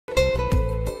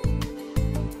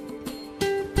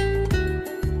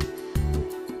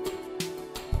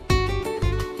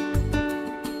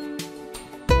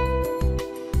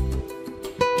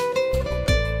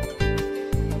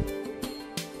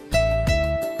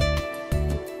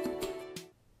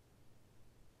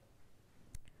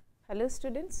Hello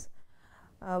students,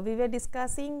 we were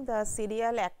discussing the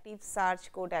serial active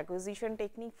search code acquisition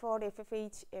technique for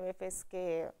FFH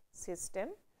MFSK system.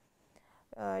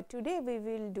 Today we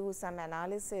will do some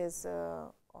analysis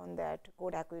on that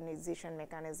code acquisition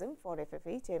mechanism for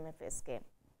FFH MFSK.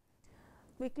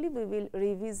 Quickly we will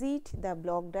revisit the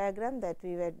block diagram that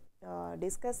we were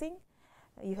discussing.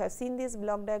 You have seen this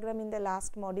block diagram in the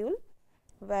last module,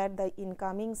 where the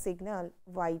incoming signal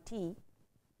YT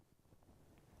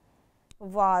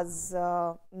was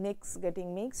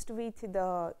getting mixed with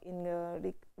the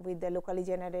locally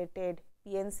generated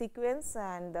PN sequence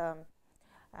and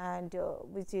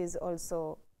which is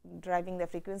also driving the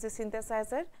frequency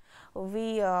synthesizer.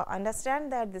 We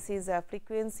understand that this is a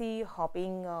frequency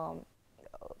hopping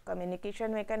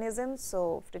communication mechanism.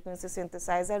 So, frequency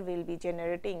synthesizer will be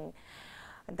generating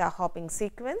the hopping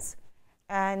sequence,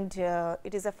 and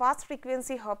it is a fast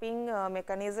frequency hopping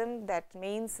mechanism. That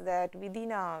means that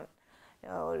within a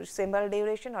symbol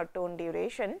duration or tone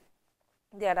duration,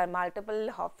 there are multiple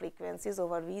hop frequencies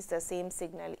over which the same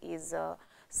signal is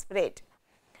spread.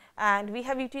 And we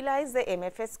have utilized the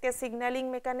MFSK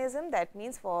signaling mechanism. That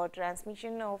means, for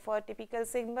transmission of a typical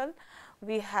symbol,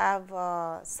 we have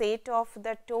a set of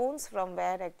the tones from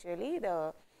where actually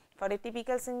for a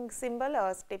typical symbol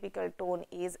a typical tone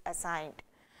is assigned.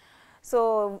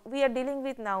 So, we are dealing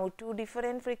with now two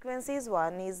different frequencies.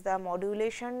 One is the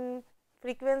modulation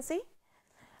frequency,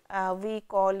 we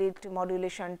call it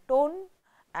modulation tone,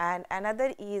 and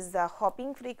another is the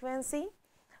hopping frequency,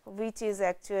 which is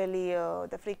actually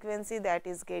the frequency that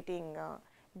is getting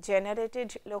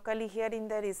generated locally here in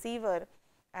the receiver,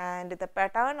 and the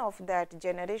pattern of that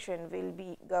generation will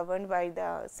be governed by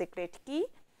the secret key,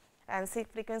 and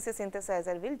frequency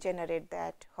synthesizer will generate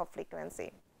that hop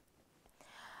frequency.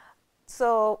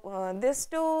 So, these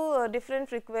two different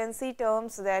frequency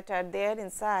terms that are there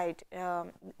inside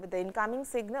with the incoming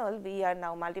signal, we are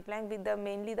now multiplying with the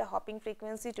mainly the hopping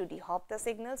frequency to de-hop the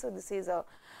signal. So, this is a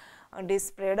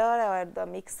spreader or the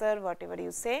mixer, whatever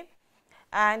you say,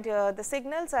 and the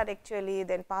signals are actually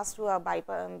then passed through a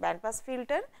band pass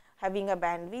filter having a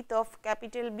bandwidth of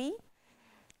capital B.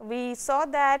 We saw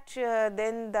that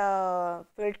then the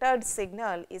filtered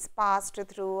signal is passed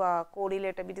through a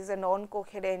correlator. It is a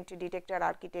non-coherent detector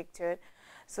architecture.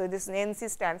 So, this NC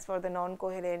stands for the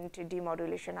non-coherent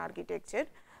demodulation architecture,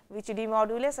 which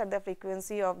demodulates at the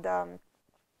frequency of the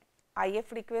IF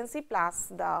frequency plus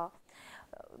the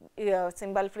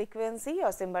symbol frequency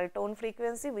or symbol tone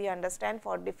frequency. We understand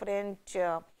for different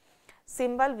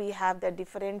symbol we have the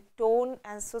different tone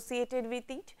associated with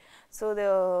it. So,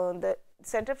 the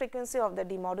center frequency of the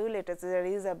demodulator, so there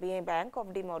is a bank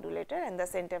of demodulator, and the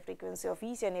center frequency of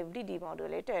each and every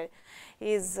demodulator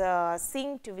is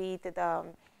synced with the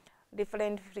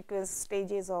different frequency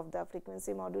stages of the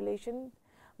frequency modulation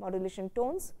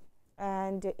tones.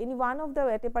 And any one of the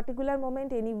at a particular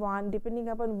moment, any one depending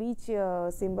upon which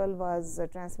symbol was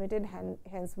transmitted,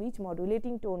 hence which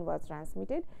modulating tone was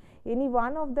transmitted, any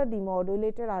one of the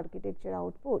demodulator architecture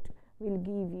output will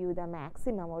give you the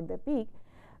maximum or the peak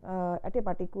at a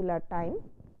particular time,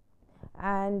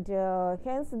 and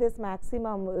hence this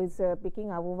maximum is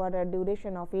picking up over a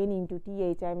duration of n into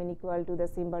th, I mean equal to the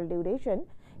symbol duration.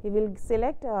 You will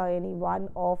select any one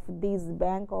of these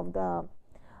bank of the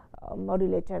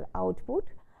modulator output,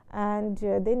 and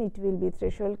then it will be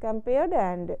threshold compared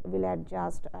and will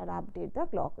adjust or update the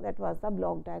clock. That was the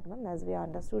block diagram as we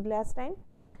understood last time.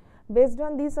 Based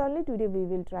on this only, today we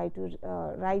will try to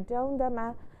write down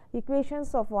the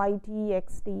equations of yt,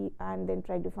 xt, and then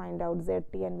try to find out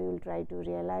zt, and we will try to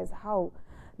realize how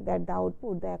that the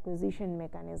output, the acquisition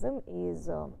mechanism is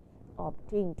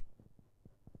obtained.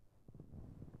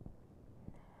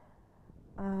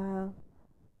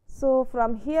 So,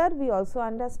 from here we also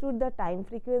understood the time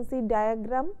frequency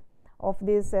diagram of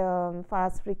this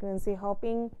fast frequency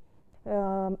hopping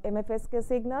MFSK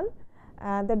signal.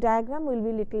 The diagram will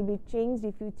be little bit changed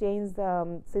if you change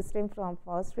the system from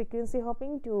fast frequency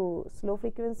hopping to slow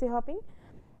frequency hopping.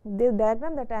 The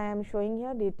diagram that I am showing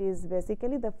here, it is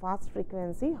basically the fast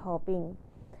frequency hopping.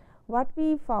 What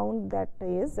we found that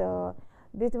is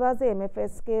this was the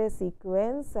MFSK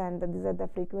sequence, and these are the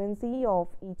frequency of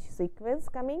each sequence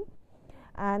coming,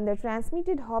 and the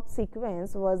transmitted hop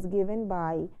sequence was given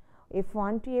by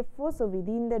F1 to F4. So,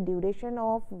 within the duration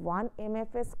of one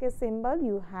MFSK symbol,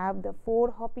 you have the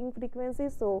 4 hopping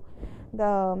frequencies. So,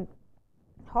 the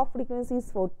hop frequency is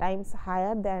 4 times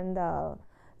higher than the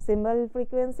symbol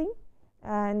frequency,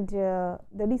 and the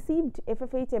received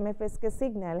FFH MFSK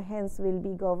signal hence will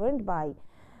be governed by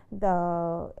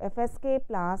the FSK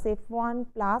plus F1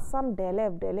 plus some del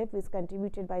F is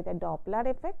contributed by the Doppler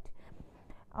effect,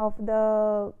 of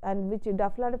the, and which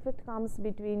Doppler effect comes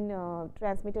between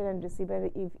transmitter and receiver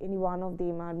if any one of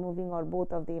them are moving or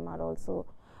both of them are also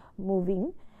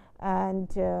moving. And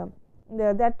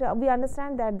we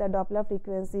understand that the Doppler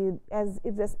frequency, as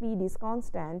if the speed is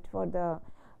constant for the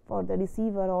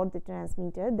receiver or the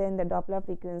transmitter, then the Doppler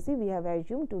frequency we have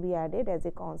assumed to be added as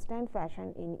a constant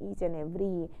fashion in each and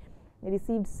every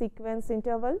received sequence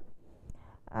interval.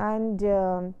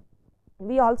 And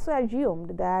we also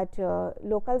assumed that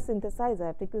local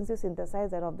synthesizer, frequency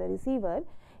synthesizer of the receiver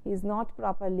is not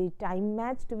properly time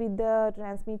matched with the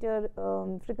transmitter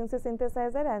frequency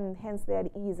synthesizer, and hence there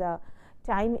is a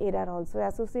time error also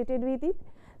associated with it.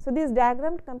 So, this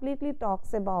diagram completely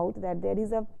talks about that there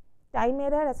is a time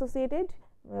error associated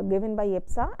given by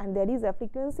EPSA, and there is a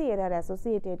frequency error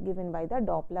associated given by the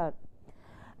Doppler.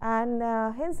 And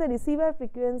hence the receiver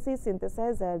frequency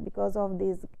synthesizer, because of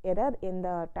this error in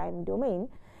the time domain,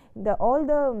 all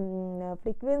the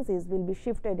frequencies will be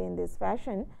shifted in this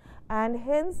fashion, and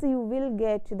hence you will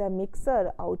get the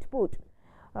mixer output,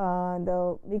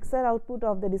 the mixer output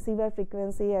of the receiver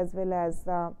frequency as well as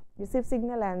the receive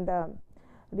signal and the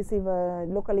receiver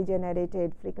locally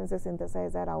generated frequency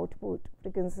synthesizer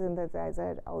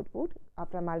output,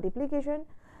 after multiplication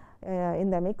in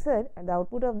the mixer, and the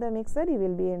output of the mixer you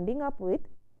will be ending up with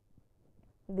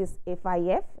this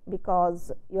FIF,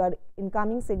 because your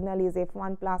incoming signal is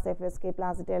F1 plus FSK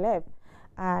plus del F,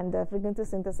 and the frequency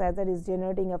synthesizer is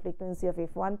generating a frequency of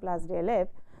F1 plus del F.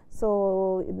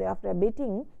 So, after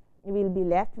bitting you will be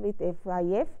left with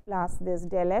FIF plus this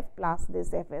del F plus this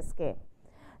FSK.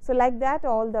 So, like that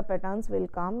all the patterns will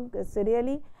come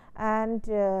serially, and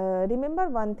remember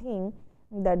one thing,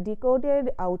 the decoded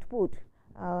output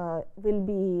will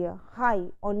be high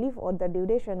only for the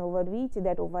duration over which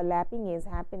that overlapping is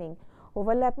happening.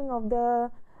 Overlapping of the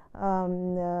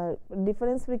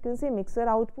difference frequency mixer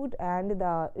output and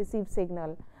the received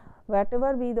signal,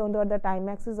 whatever be the time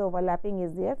axis overlapping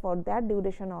is there, for that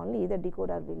duration only the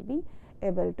decoder will be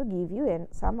able to give you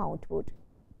some output.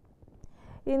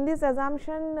 In this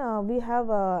assumption, we have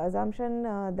assumption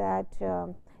that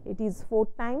it is 4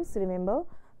 times. Remember,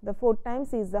 the 4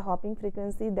 times is the hopping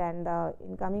frequency than the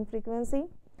incoming frequency.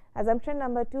 Assumption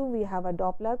number 2, we have a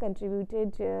Doppler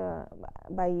contributed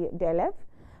by del F,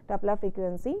 Doppler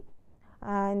frequency,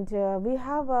 and we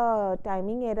have a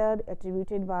timing error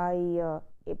attributed by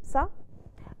EPSA,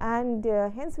 and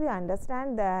hence we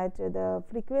understand that the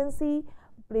frequency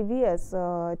previous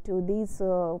to this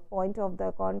point of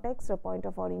the context or point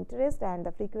of our interest, and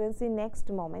the frequency next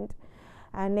moment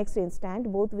and next instant,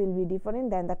 both will be different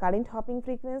than the current hopping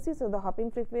frequency. So, the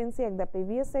hopping frequency at the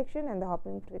previous section and the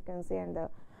hopping frequency and the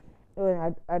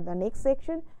at the next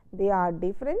section, they are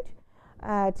different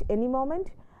at any moment,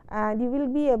 and you will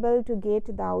be able to get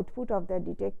the output of the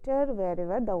detector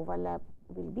wherever the overlap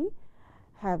will be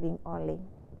having only.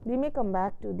 We may come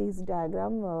back to this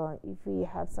diagram if we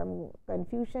have some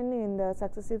confusion in the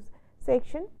successive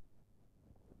section.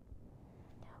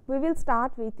 We will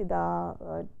start with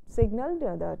the signal,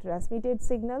 the transmitted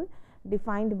signal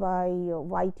defined by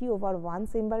yt over 1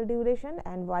 symbol duration,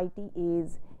 and yt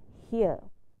is here.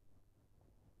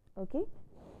 Okay.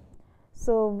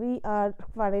 So, we are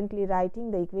currently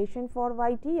writing the equation for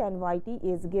yt, and yt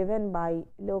is given by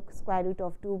log square root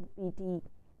of 2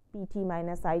 pt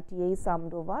minus ita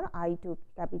summed over I to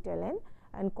capital N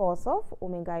and cos of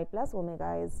omega I plus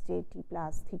omega s j t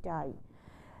plus theta I.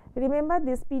 Remember,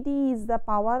 this pt is the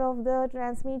power of the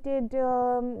transmitted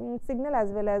signal,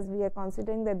 as well as we are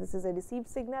considering that this is a received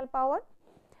signal power.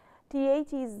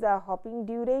 Th is the hopping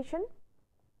duration,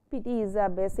 pt is a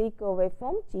basic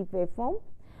waveform, cheap waveform.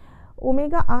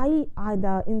 Omega I,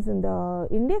 the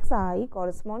index I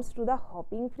corresponds to the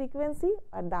hopping frequency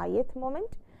at the ith moment,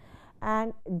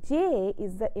 and j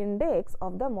is the index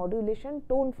of the modulation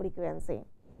tone frequency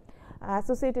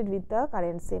associated with the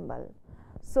current symbol.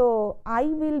 So, I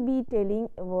will be telling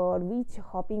which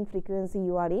hopping frequency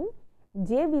you are in,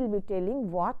 j will be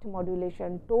telling what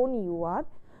modulation tone you are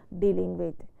dealing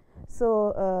with.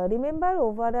 So, remember,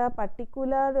 over a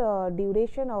particular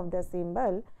duration of the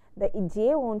symbol, the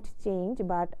j won't change,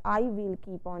 but I will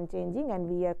keep on changing, and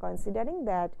we are considering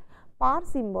that per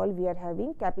symbol we are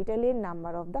having capital N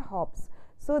number of the hops.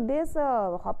 So, this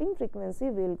hopping frequency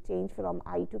will change from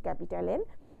I to capital N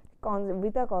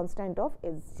with a constant of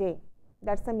Sj.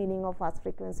 That is the meaning of fast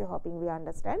frequency hopping, we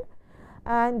understand.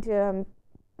 And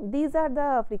these are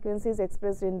the frequencies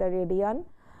expressed in the radian,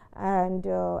 and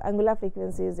angular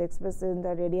frequency is expressed in the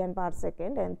radian per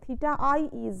second, and theta I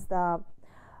is the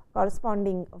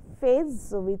corresponding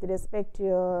phase with respect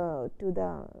to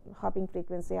the hopping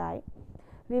frequency I.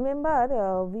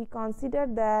 Remember, we consider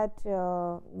that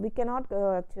we cannot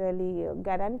actually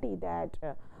guarantee that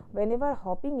whenever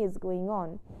hopping is going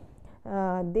on,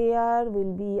 there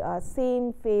will be a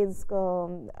same phase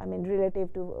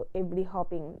relative to every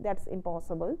hopping. That's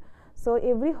impossible. So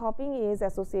every hopping is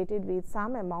associated with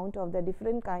some amount of the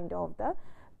different kind of the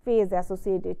phase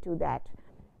associated to that.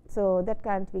 So that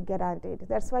can't be guaranteed.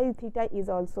 That's why theta is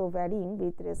also varying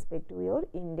with respect to your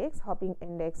index, hopping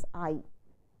index I.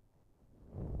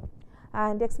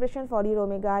 And expression for your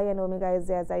omega I and omega s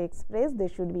as I expressed, they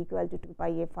should be equal to 2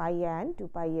 pi f I and 2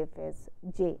 pi f s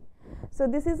j. So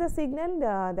this is a signal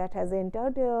that has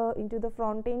entered into the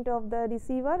front end of the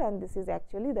receiver, and this is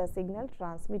actually the signal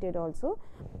transmitted also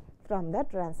from the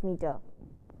transmitter.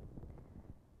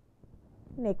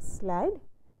 Next slide.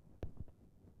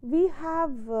 We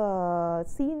have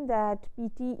seen that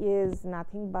PT is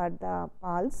nothing but the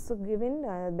pulse given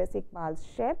basic pulse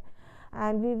shape,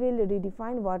 and we will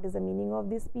redefine what is the meaning of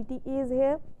this PT is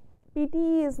here. PT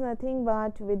is nothing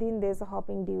but within this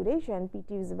hopping duration,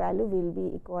 PT's value will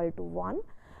be equal to 1,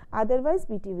 otherwise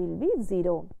PT will be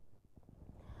 0.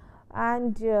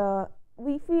 And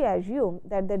if we assume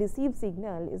that the received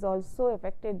signal is also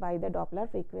affected by the Doppler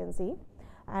frequency,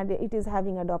 and it is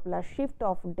having a Doppler shift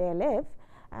of del f,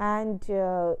 and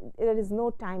there is no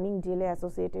timing delay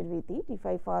associated with it. If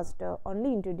I first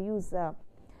only introduce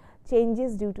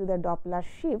changes due to the Doppler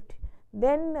shift,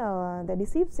 then the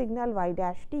received signal y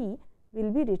dash t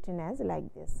will be written as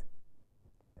like this.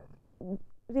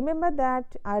 Remember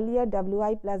that earlier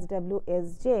wi plus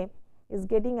wsj is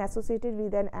getting associated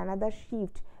with another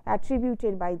shift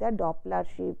attributed by the Doppler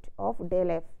shift of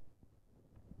del f,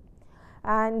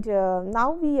 and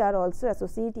now we are also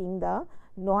associating the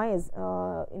noise,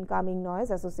 incoming noise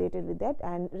associated with that.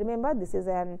 And remember, this is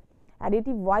an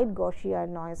additive wide Gaussian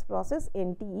noise process,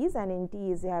 NT is, and NT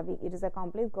is having, it is a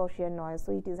complex Gaussian noise.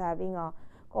 So it is having a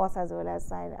cos as well as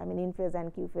sine, in phase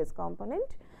and q phase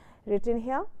component written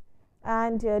here.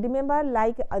 And remember,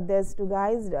 like others two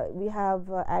guys, we have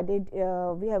added,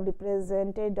 we have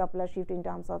represented Doppler shift in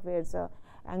terms of its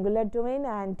angular domain,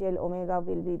 and del omega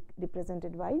will be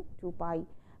represented by 2 pi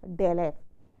del f.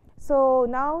 So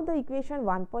now the equation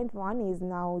 1.1 is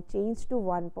now changed to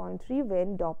 1.3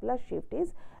 when Doppler shift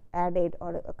is added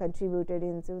or contributed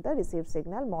into the received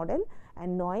signal model,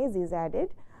 and noise is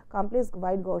added, complex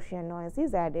wide Gaussian noise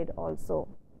is added also.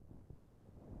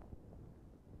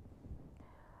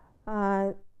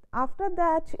 After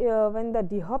that, when the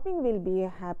dehopping will be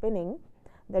happening,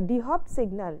 the dehopped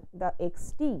signal, the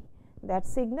xt, that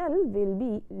signal will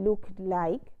be looked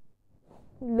like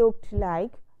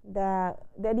the,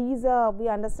 there is a, we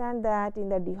understand that in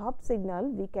the dehopped signal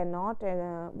we cannot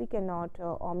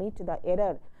omit the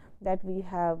error that we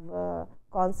have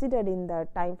considered in the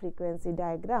time frequency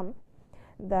diagram.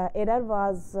 The error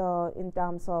was in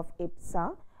terms of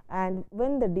ipsa, and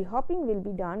when the dehopping will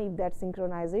be done, if that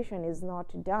synchronization is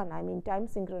not done, time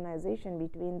synchronization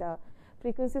between the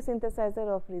frequency synthesizer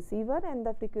of receiver and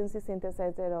the frequency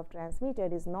synthesizer of transmitter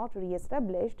is not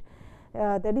re-established,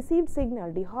 the received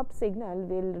signal, dehopped signal,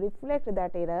 will reflect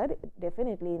that error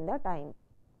definitely in the time.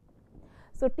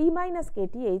 So t minus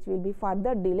kth will be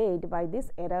further delayed by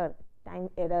this error, time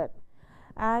error,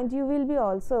 and you will be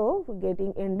also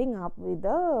ending up with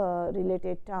the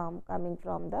related term coming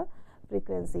from the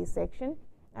frequency section.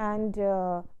 And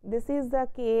this is the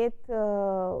kth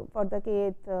for the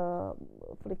kth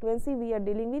frequency we are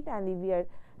dealing with, and we are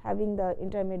having the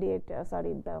intermediate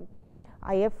the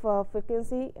IF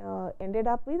frequency ended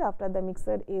up with after the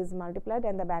mixer is multiplied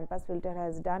and the bandpass filter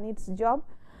has done its job,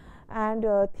 and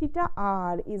theta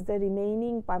r is the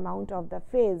remaining amount of the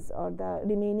phase or the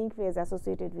remaining phase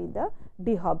associated with the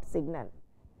dehopped signal.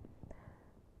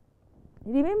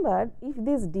 Remember, if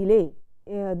this delay,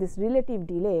 this relative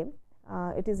delay,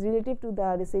 it is relative to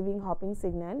the receiving hopping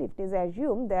signal, if it is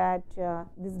assumed that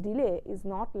this delay is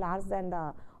not large than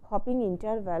the hopping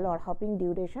interval or hopping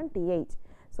duration th.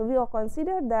 So we have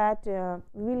considered that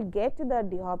we will get the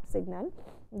dehopped signal,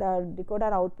 the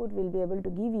decoder output will be able to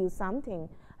give you something,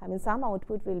 some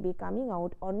output will be coming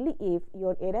out only if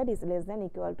your error is less than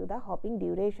equal to the hopping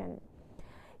duration.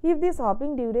 If this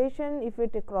hopping duration, if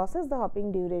it crosses the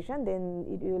hopping duration, then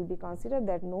it will be considered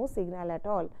that no signal at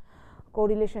all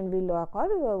correlation will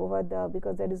occur over the,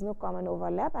 because there is no common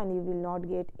overlap and you will not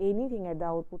get anything at the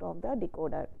output of the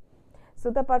decoder. So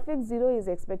the perfect 0 is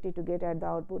expected to get at the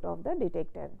output of the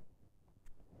detector.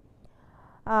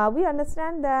 We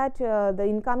understand that the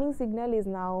incoming signal is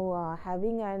now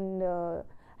having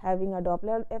a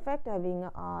Doppler effect, having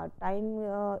a time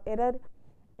error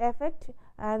effect,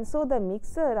 and so the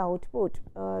mixer output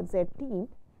ZT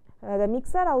the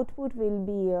mixer output will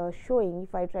be showing,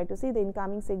 if I try to see the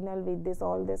incoming signal with this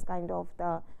all this kind of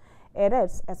the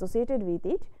errors associated with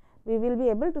it, we will be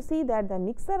able to see that the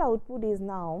mixer output is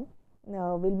now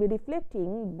will be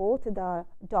reflecting both the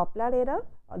Doppler error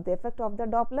or the effect of the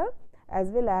Doppler, as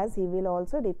well as he will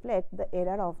also reflect the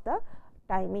error of the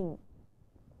timing.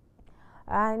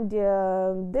 And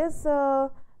this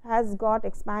has got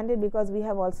expanded because we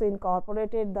have also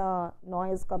incorporated the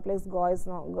noise, complex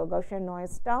Gaussian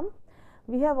noise term.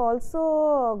 We have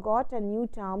also got a new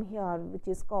term here which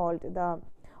is called the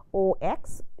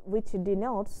OX, which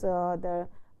denotes the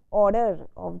order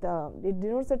of the, it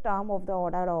denotes the term of the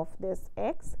order of this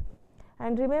X.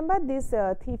 And remember this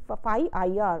phi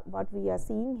IR, what we are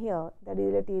seeing here, the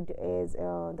related is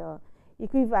the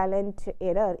equivalent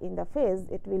error in the phase,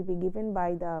 it will be given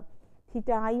by the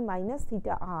theta I minus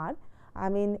theta R, I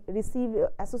mean receive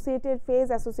associated phase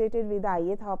associated with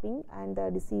the ith hopping and the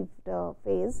received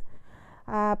phase,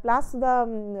 plus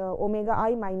the omega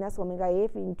I minus omega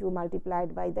f into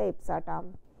multiplied by the epsilon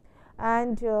term.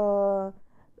 And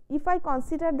if I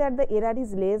consider that the error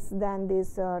is less than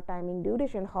this timing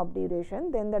duration, hop duration,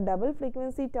 then the double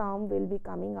frequency term will be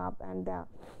coming up, and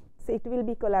so it will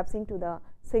be collapsing to the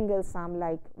single sum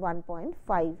like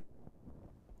 1.5.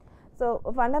 So,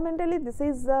 fundamentally this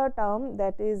is the term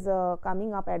that is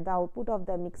coming up at the output of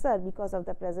the mixer because of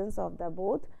the presence of the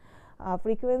both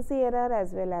frequency error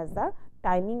as well as the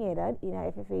timing error in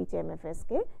a FFH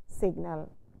MFSK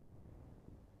signal.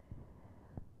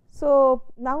 So,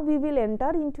 now we will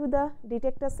enter into the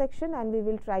detector section, and we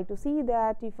will try to see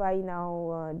that if I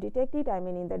now detect it, I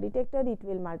mean in the detector it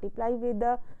will multiply with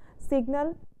the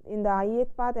signal in the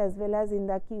ith path as well as in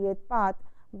the qth path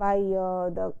by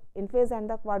the in phase and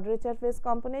the quadrature phase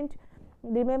component.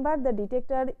 Remember the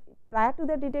detector, prior to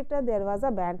the detector there was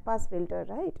a band pass filter,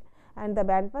 right, and the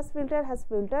band pass filter has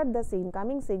filtered the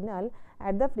incoming signal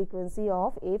at the frequency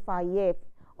of FIF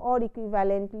or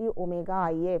equivalently omega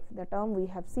IF, the term we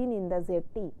have seen in the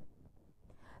ZT.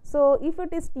 So, if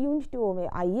it is tuned to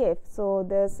omega IF, so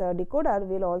this decoder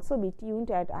will also be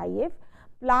tuned at IF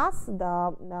plus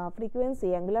the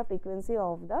frequency, angular frequency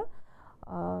of the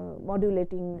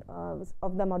modulating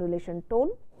of the modulation tone,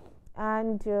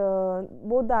 and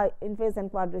both the in phase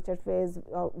and quadrature phase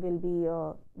will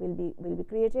be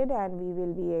created, and we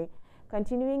will be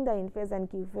continuing the in phase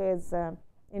and q phase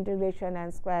integration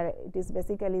and square. It is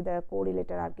basically the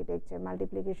correlator architecture,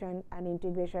 multiplication and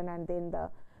integration, and then the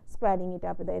squaring it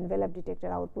up with the envelope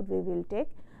detector output we will take,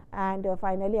 and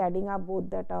finally adding up both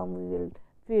the term we will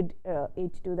feed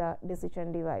it to the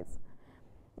decision device.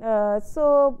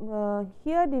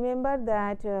 Here remember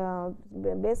that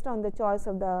based on the choice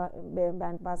of the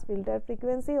band pass filter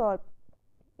frequency or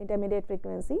intermediate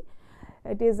frequency,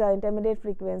 it is the intermediate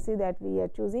frequency that we are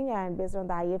choosing, and based on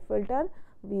the IF filter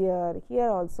we are here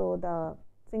also the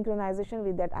synchronization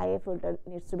with that IF filter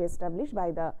needs to be established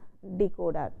by the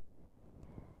decoder.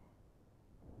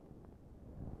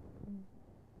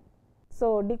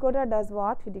 So, decoder does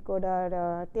what?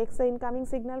 Decoder takes the incoming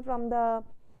signal from the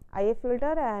IF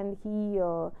filter, and he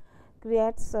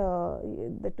creates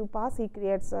the two paths. He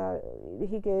creates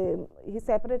he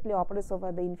separately operates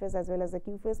over the in phase as well as the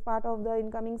q phase part of the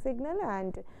incoming signal,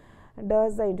 and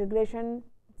does the integration,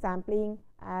 sampling,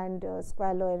 and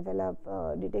square law envelope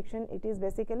detection. It is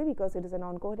basically because it is a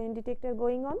non-coherent detector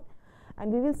going on,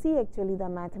 and we will see actually the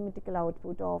mathematical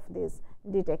output of this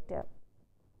detector.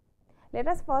 Let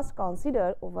us first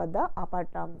consider over the upper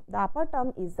term. The upper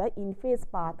term is the in phase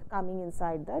path coming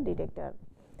inside the detector.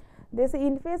 This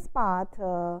in phase path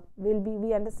will be,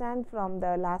 we understand from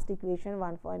the last equation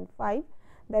 1.5,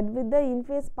 that with the in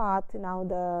phase path now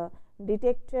the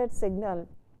detected signal,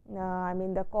 I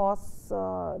mean the cos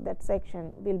that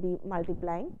section will be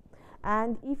multiplying,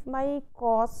 and if my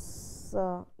cos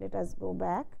let us go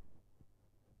back,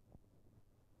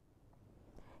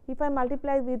 if I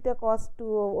multiply with the cos to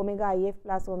omega if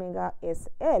plus omega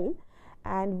SL,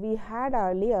 and we had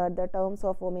earlier the terms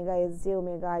of omega Sj,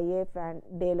 omega if and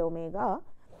del omega,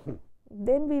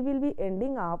 then we will be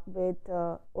ending up with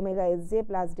omega Sj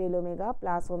plus del omega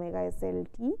plus omega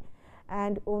SLT,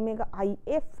 and omega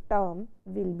if term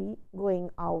will be going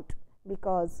out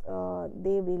because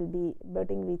they will be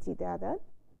butting with each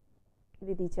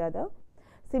other.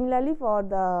 Similarly, for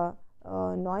the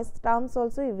noise terms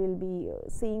also you will be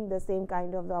seeing the same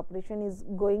kind of the operation is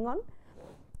going on,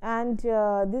 and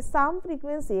this sum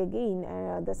frequency again,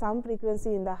 the sum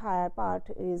frequency in the higher part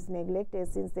is neglected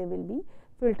since they will be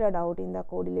filtered out in the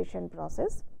correlation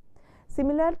process.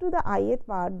 Similar to the ith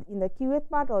part, in the qth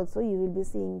part also you will be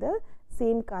seeing the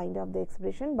same kind of the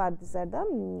expression, but these are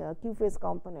the q phase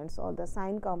components, or the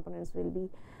sign components will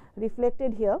be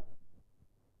reflected here,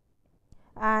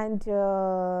 and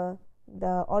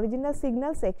the original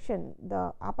signal section,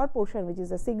 the upper portion which is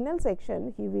the signal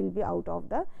section, he will be out of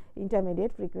the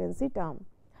intermediate frequency term.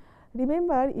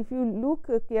 Remember, if you look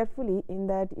carefully in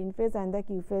that in phase and the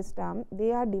Q phase term,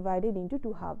 they are divided into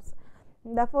two halves.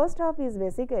 The first half is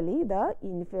basically the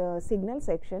signal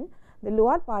section, the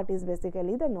lower part is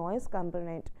basically the noise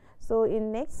component. So,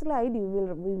 in next slide we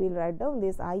will write down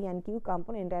this I and Q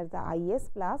component as the IS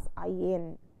plus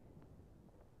IN.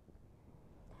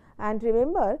 And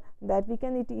remember that we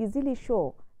can easily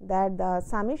show that the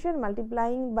summation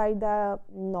multiplying by the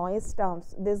noise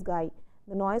terms, this guy,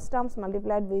 the noise terms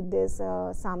multiplied with this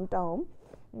sum term,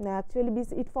 actually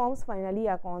it forms finally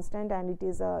a constant, and it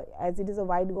is as it is a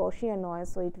wide Gaussian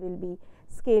noise. So, it will be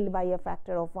scaled by a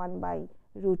factor of 1 by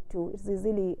root 2. It is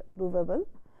easily provable.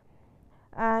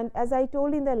 And as I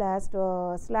told in the last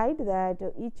slide that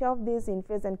each of these in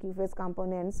phase and Q phase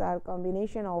components are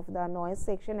combination of the noise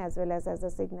section as well as the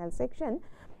signal section.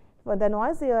 For the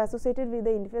noise associated with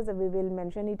the in phase, we will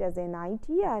mention it as NIT,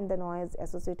 and the noise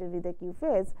associated with the Q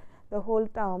phase, the whole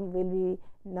term will be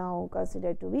now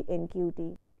considered to be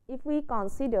NQT. If we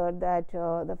consider that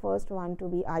the first one to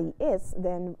be IS,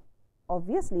 then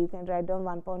obviously you can write down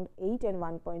 1.8 and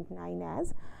 1.9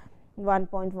 as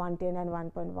 1.110 and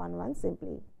 1.11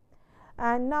 simply.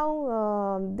 And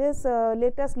now this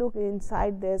let us look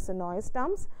inside this noise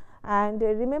terms, and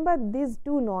remember these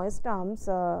two noise terms,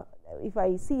 if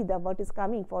I see the what is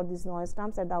coming for these noise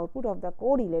terms at the output of the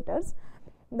correlators,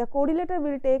 the correlator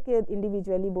will take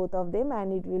individually both of them,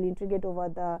 and it will integrate over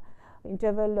the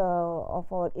interval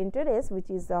of our interest, which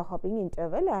is the hopping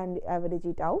interval, and average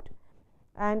it out.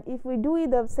 And if we do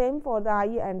the same for the I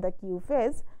and the Q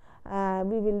phase,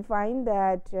 we will find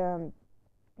that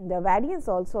the variance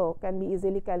also can be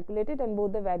easily calculated, and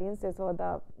both the variances for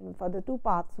the two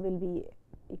paths will be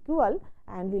equal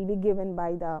and will be given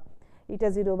by the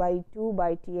eta 0 by 2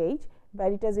 by Th,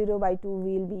 where eta 0 by 2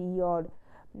 will be your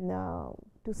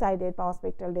two-sided power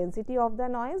spectral density of the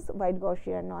noise, wide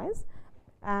Gaussian noise,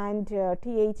 and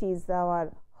Th is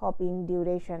our hopping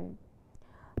duration.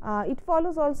 It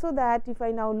follows also that if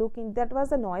I now look in, that was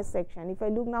the noise section. If I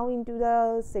look now into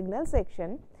the signal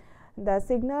section, the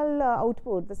signal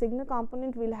output, the signal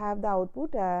component will have the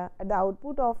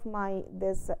output of my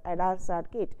this ADAR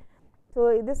circuit.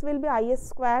 So, this will be IS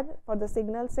square for the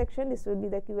signal section, this will be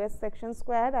the QS section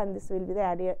square, and this will be the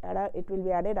added, it will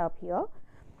be added up here.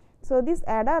 So, this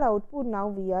ADAR output now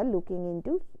we are looking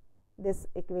into this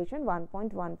equation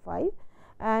 1.15,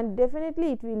 and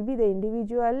definitely it will be the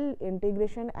individual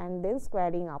integration and then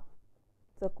squaring up.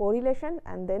 So, correlation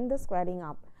and then the squaring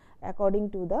up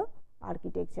according to the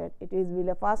architecture. It will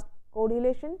a first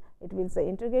correlation, it will say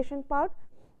integration part,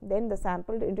 then the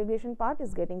sampled integration part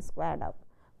is getting squared up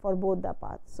for both the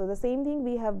paths. So, the same thing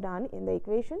we have done in the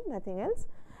equation, nothing else.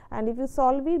 And if you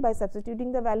solve it by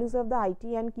substituting the values of the IT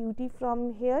and QT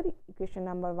from here, equation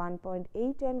number 1.8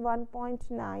 and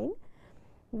 1.9,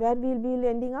 where we will be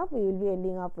ending up? We will be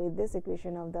ending up with this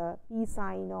equation of the P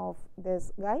sign of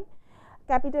this guy.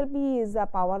 Capital P is the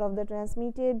power of the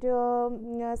transmitted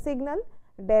signal.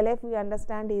 Del F we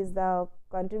understand is the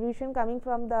contribution coming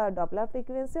from the Doppler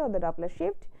frequency or the Doppler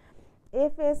shift.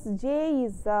 FSJ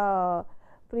is the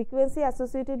frequency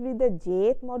associated with the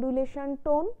jth modulation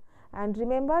tone, and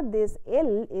remember this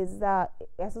L is the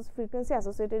frequency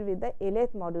associated with the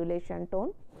Lth modulation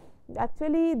tone.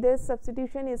 Actually, this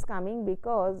substitution is coming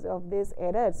because of this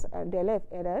errors, del F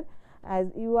error, as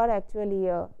you are actually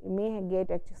may get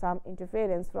some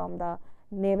interference from the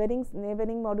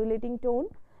neighboring modulating tone,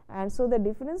 and so the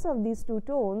difference of these two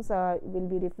tones will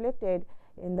be reflected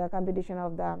in the computation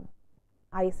of the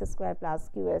IS square plus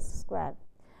QS square.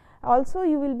 Also,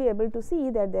 you will be able to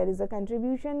see that there is a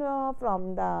contribution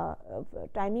from the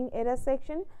timing error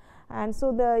section, and so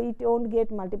it won't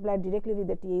get multiplied directly with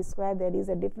the T square. There is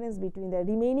a difference between the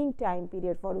remaining time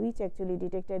period for which actually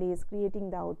detector is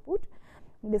creating the output.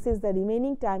 This is the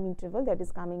remaining time interval that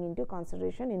is coming into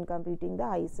consideration in computing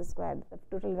the IS square, the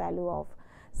total value of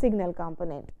signal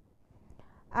component.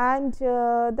 And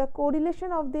the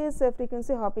correlation of this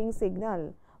frequency hopping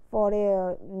signal for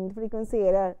a frequency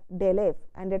error del F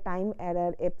and a time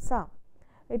error epsa,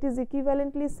 it is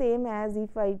equivalently same as if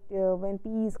when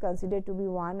P is considered to be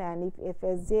 1 and if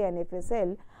FSJ and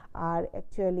FSL are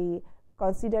actually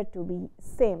considered to be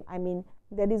same. I mean,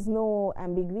 there is no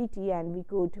ambiguity, and we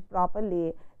could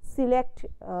properly select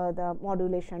the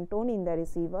modulation tone in the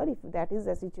receiver if that is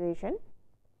the situation.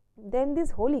 Then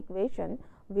this whole equation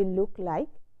will look like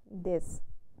this.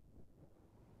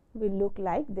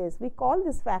 We call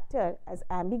this factor as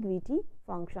ambiguity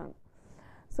function.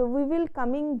 So, we will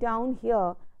coming down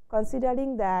here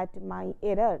considering that my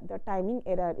error, the timing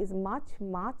error, is much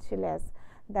less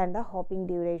than the hopping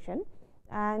duration,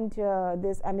 and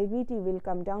this ambiguity will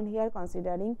come down here,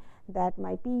 considering that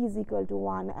my p is equal to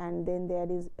 1 and then there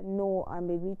is no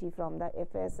ambiguity from the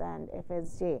FS and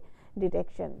FSJ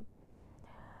detection.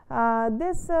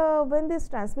 When this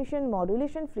transmitter's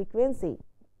modulation frequency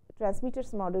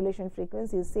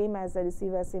is same as the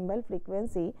receiver symbol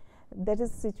frequency, that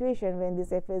is situation when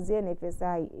this FSJ and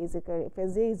FSI is equal,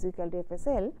 FSJ is equal to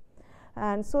FSL,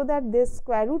 and so that this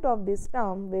square root of this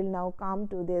term will now come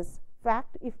to this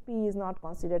fact if p is not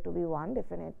considered to be 1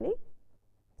 definitely.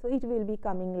 So, it will be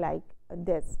coming like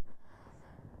this.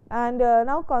 And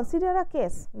now consider a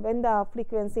case when the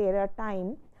frequency error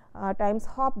time times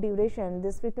hop duration,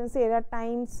 this frequency error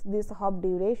times this hop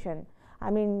duration, I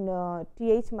mean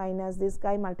th minus this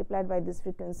guy multiplied by this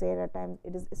frequency error time,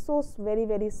 it is so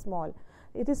very small.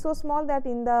 It is so small that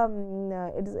in the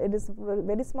it is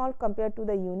very small compared to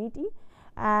the unity,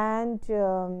 and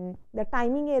the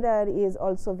timing error is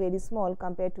also very small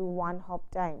compared to 1 hop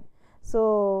time.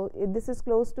 So, this is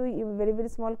close to very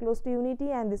small, close to unity,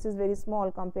 and this is very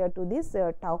small compared to this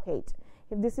tau h.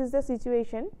 If this is the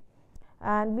situation,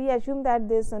 and we assume that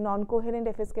this non-coherent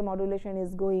FSK modulation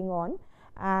is going on,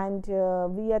 and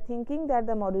we are thinking that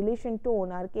the modulation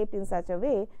tone are kept in such a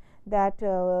way that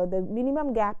the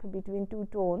minimum gap between two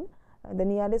tone, the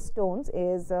nearest tones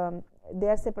is they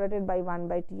are separated by 1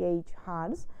 by th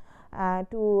Hz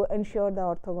to ensure the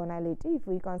orthogonality. If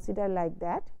we consider like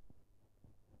that,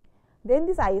 then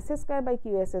this ISS square by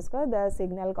QSS square, the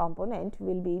signal component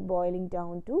will be boiling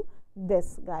down to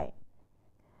this guy.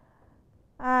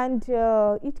 And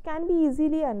it can be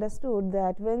easily understood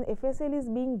that when FSL is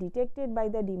being detected by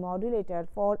the demodulator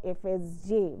for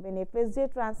FSJ, when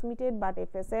FSJ transmitted but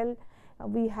FSL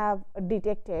we have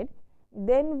detected,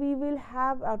 then we will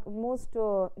have almost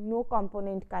no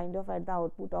component kind of at the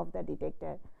output of the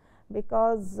detector,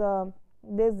 because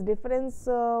this difference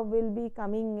will be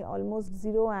coming almost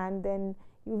 0, and then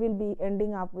you will be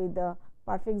ending up with the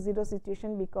perfect 0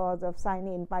 situation because of sin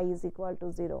n pi is equal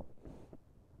to 0.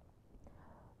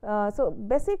 So,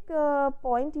 basic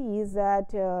point is that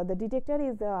the detector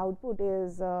is the output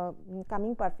is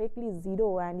coming perfectly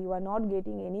 0 and you are not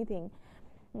getting anything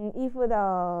if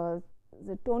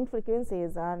the tone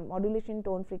frequencies or modulation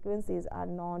tone frequencies are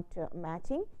not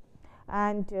matching,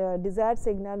 and desired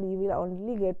signal you will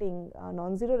only getting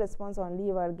non-zero response only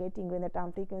you are getting when the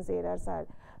time frequency errors are,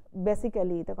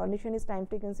 basically the condition is time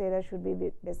frequency error should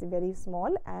be very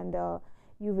small, and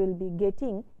you will be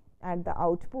getting at the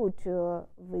output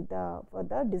with the for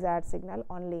the desired signal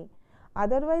only.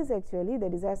 Otherwise, actually the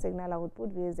desired signal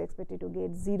output is expected to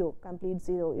get 0, complete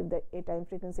 0 if the time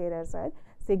frequency errors are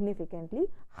significantly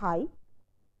high,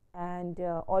 and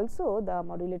also the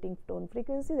modulating tone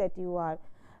frequency that you are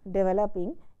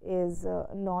developing is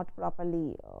not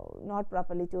properly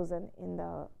chosen in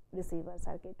the receiver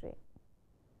circuitry.